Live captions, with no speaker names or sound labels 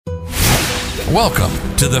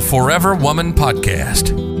Welcome to the Forever Woman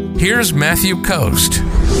Podcast. Here's Matthew Coast.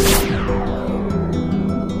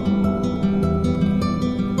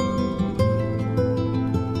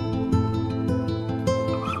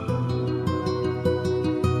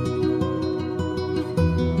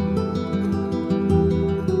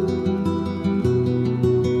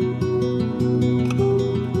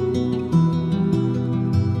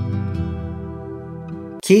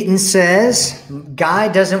 Keaton says, guy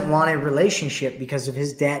doesn't want a relationship because of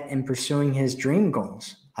his debt and pursuing his dream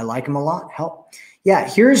goals. I like him a lot. Help. Yeah,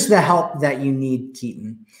 here's the help that you need,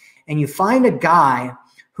 Keaton. And you find a guy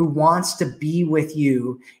who wants to be with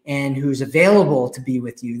you and who's available to be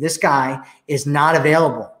with you. This guy is not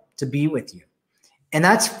available to be with you. And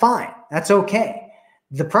that's fine. That's okay.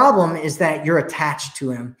 The problem is that you're attached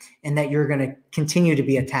to him and that you're going to continue to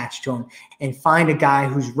be attached to him, and find a guy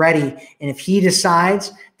who's ready. And if he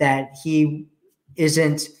decides that he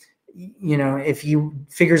isn't, if he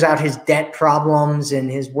figures out his debt problems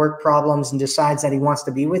and his work problems and decides that he wants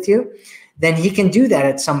to be with you, then he can do that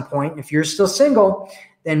at some point. If you're still single,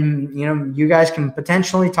 then, you guys can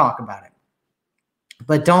potentially talk about it.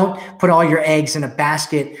 But don't put all your eggs in a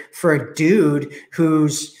basket for a dude who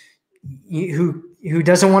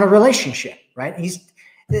doesn't want a relationship, right?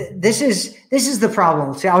 This is the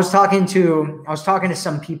problem. See, I was talking to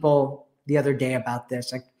some people the other day about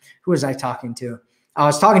this. Like, who was I talking to? I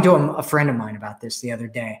was talking to a friend of mine about this the other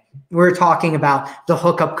day. We were talking about the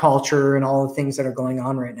hookup culture and all the things that are going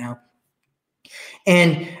on right now.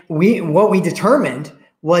 And what we determined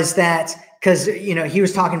was that, because, he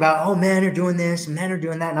was talking about, oh, men are doing this, men are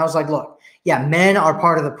doing that. And I was like, look, yeah, men are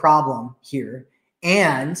part of the problem here.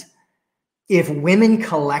 And if women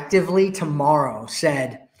collectively tomorrow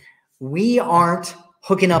said, we aren't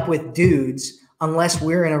hooking up with dudes unless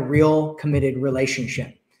we're in a real committed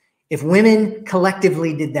relationship. If women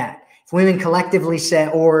collectively did that, if women collectively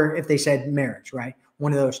said, or if they said marriage, right?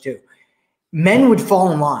 One of those two, men would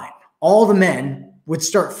fall in line. All the men would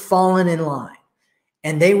start falling in line,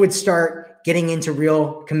 and they would start getting into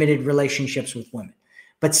real committed relationships with women.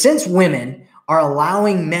 But since women are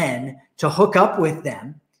allowing men to hook up with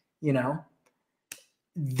them,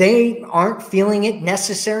 they aren't feeling it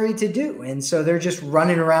necessary to do. And so they're just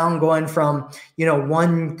running around going from,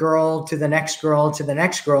 one girl to the next girl to the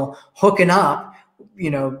next girl, hooking up,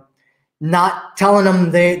 not telling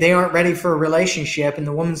them they aren't ready for a relationship. And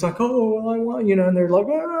the woman's like, oh, well, I want, and they're like,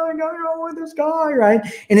 oh, I gotta go with this guy, right?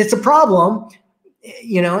 And it's a problem,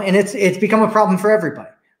 and it's become a problem for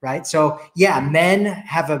everybody, right? So yeah, men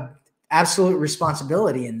have an absolute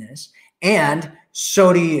responsibility in this, and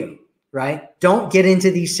so do you. Right? Don't get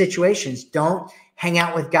into these situations. Don't hang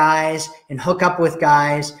out with guys and hook up with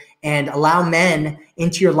guys and allow men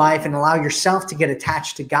into your life and allow yourself to get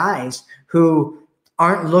attached to guys who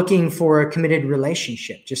aren't looking for a committed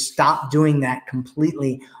relationship. Just stop doing that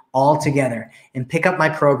completely altogether and pick up my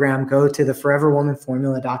program. Go to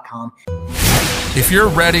theforeverwomanformula.com. If you're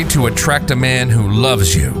ready to attract a man who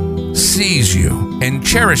loves you, sees you, and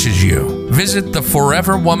cherishes you, visit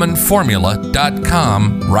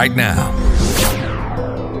theforeverwomanformula.com right now.